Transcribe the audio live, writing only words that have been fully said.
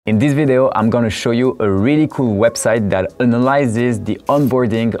this video, I'm gonna show you a really cool website that analyzes the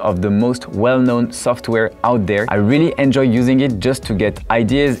onboarding of the most well-known software out there. I really enjoy using it just to get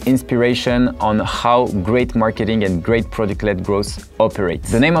ideas, inspiration on how great marketing and great product-led growth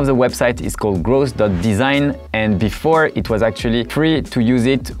operates. The name of the website is called Growth.design, and before it was actually free to use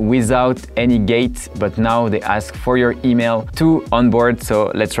it without any gate, but now they ask for your email to onboard,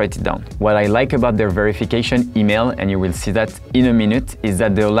 so let's write it down. What I like about their verification email, and you will see that in a minute, is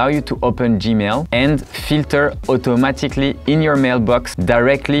that they allow you to open Gmail and filter automatically in your mailbox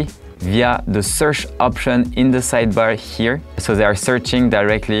directly via the search option in the sidebar here. So they are searching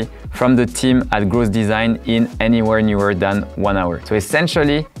directly from the team at Growth.design in anywhere newer than 1 hour. So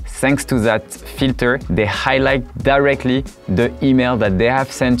essentially, thanks to that filter, they highlight directly the email that they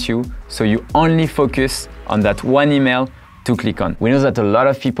have sent you, so you only focus on that one email to click on. We know that a lot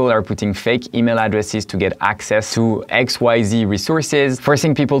of people are putting fake email addresses to get access to XYZ resources.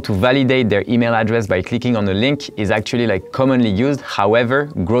 Forcing people to validate their email address by clicking on a link is actually commonly used. However,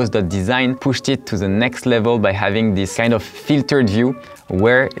 Growth.design pushed it to the next level by having this kind of filtered view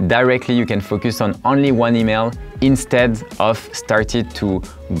where directly you can focus on only one email instead of starting to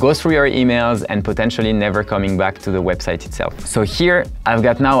go through your emails and potentially never coming back to the website itself. So here I've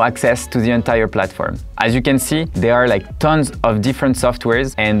got now access to the entire platform. As you can see, there are tons of different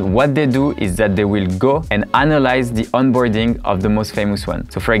softwares, and what they do is that they will go and analyze the onboarding of the most famous one.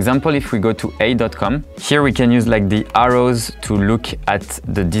 So for example, if we go to a.com, here we can use the arrows to look at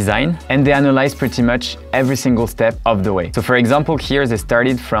the design, and they analyze pretty much every single step of the way. So for example, here they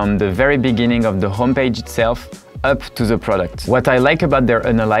started from the very beginning of the homepage itself up to the product. What I like about their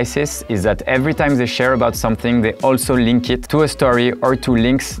analysis is that every time they share about something, they also link it to a story or to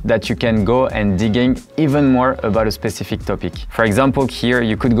links that you can go and digging even more about a specific topic. For example, here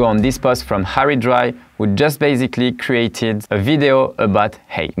you could go on this post from Harry Dry, who just basically created a video about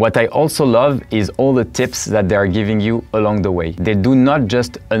Hey. What I also love is all the tips that they are giving you along the way. They do not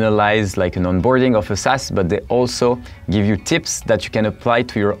just analyze an onboarding of a SaaS, but they also give you tips that you can apply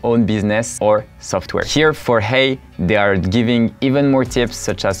to your own business or software. Here for Hey, they are giving even more tips,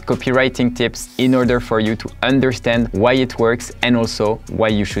 such as copywriting tips, in order for you to understand why it works and also why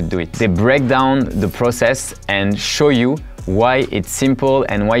you should do it. They break down the process and show you why it's simple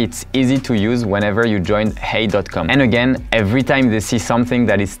and why it's easy to use whenever you join hey.com. And again, every time they see something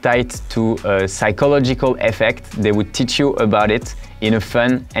that is tied to a psychological effect, they would teach you about it in a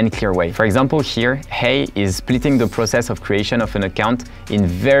fun and clear way. For example, here, Hey is splitting the process of creation of an account in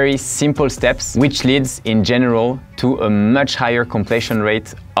very simple steps, which leads in general to a much higher completion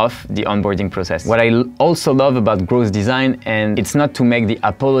rate of the onboarding process. What I also love about Growth.design, and it's not to make the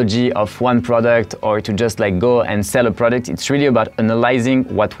apology of one product or to just go and sell a product, it's really about analyzing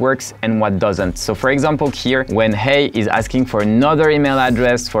what works and what doesn't. So for example, here, when Hey is asking for another email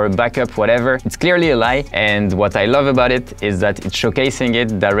address for a backup, whatever, it's clearly a lie. And what I love about it is that it's showcasing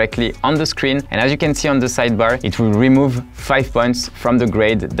it directly on the screen. And as you can see on the sidebar, it will remove 5 points from the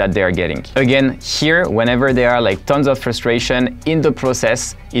grade that they are getting. Again, here, whenever there are tons of frustration in the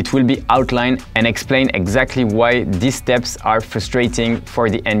process, it will be outlined and explain exactly why these steps are frustrating for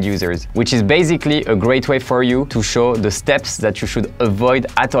the end users, which is basically a great way for you to show the steps that you should avoid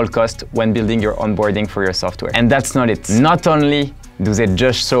at all costs when building your onboarding for your software. And that's not it. Not only do they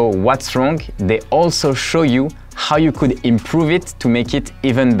just show what's wrong, they also show you how you could improve it to make it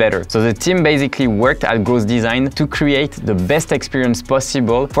even better. So the team basically worked at Growth.design to create the best experience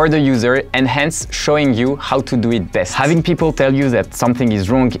possible for the user, and hence showing you how to do it best. Having people tell you that something is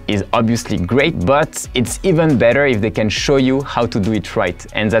wrong is obviously great, but it's even better if they can show you how to do it right.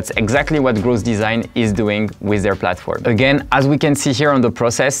 And that's exactly what Growth.design is doing with their platform. Again, as we can see here on the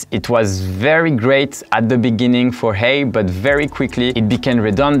process, it was very great at the beginning for Hey, but very quickly it became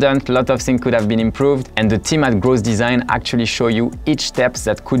redundant. A lot of things could have been improved, and the team at Growth.design actually show you each steps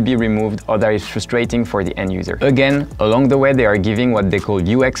that could be removed or that is frustrating for the end user. Again, along the way, they are giving what they call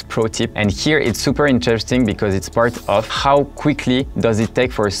UX pro tip. And here it's super interesting because it's part of how quickly does it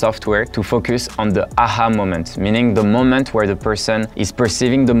take for a software to focus on the aha moment, meaning the moment where the person is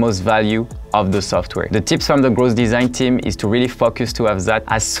perceiving the most value of the software. The tips from the Growth.design team is to really focus to have that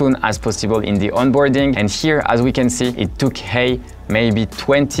as soon as possible in the onboarding. And here, as we can see, it took Hey maybe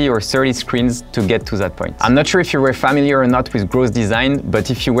 20 or 30 screens to get to that point. I'm not sure if you were familiar or not with Growth.design,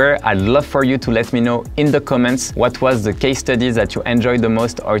 but if you were, I'd love for you to let me know in the comments what was the case studies that you enjoyed the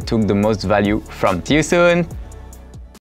most or took the most value from. See you soon!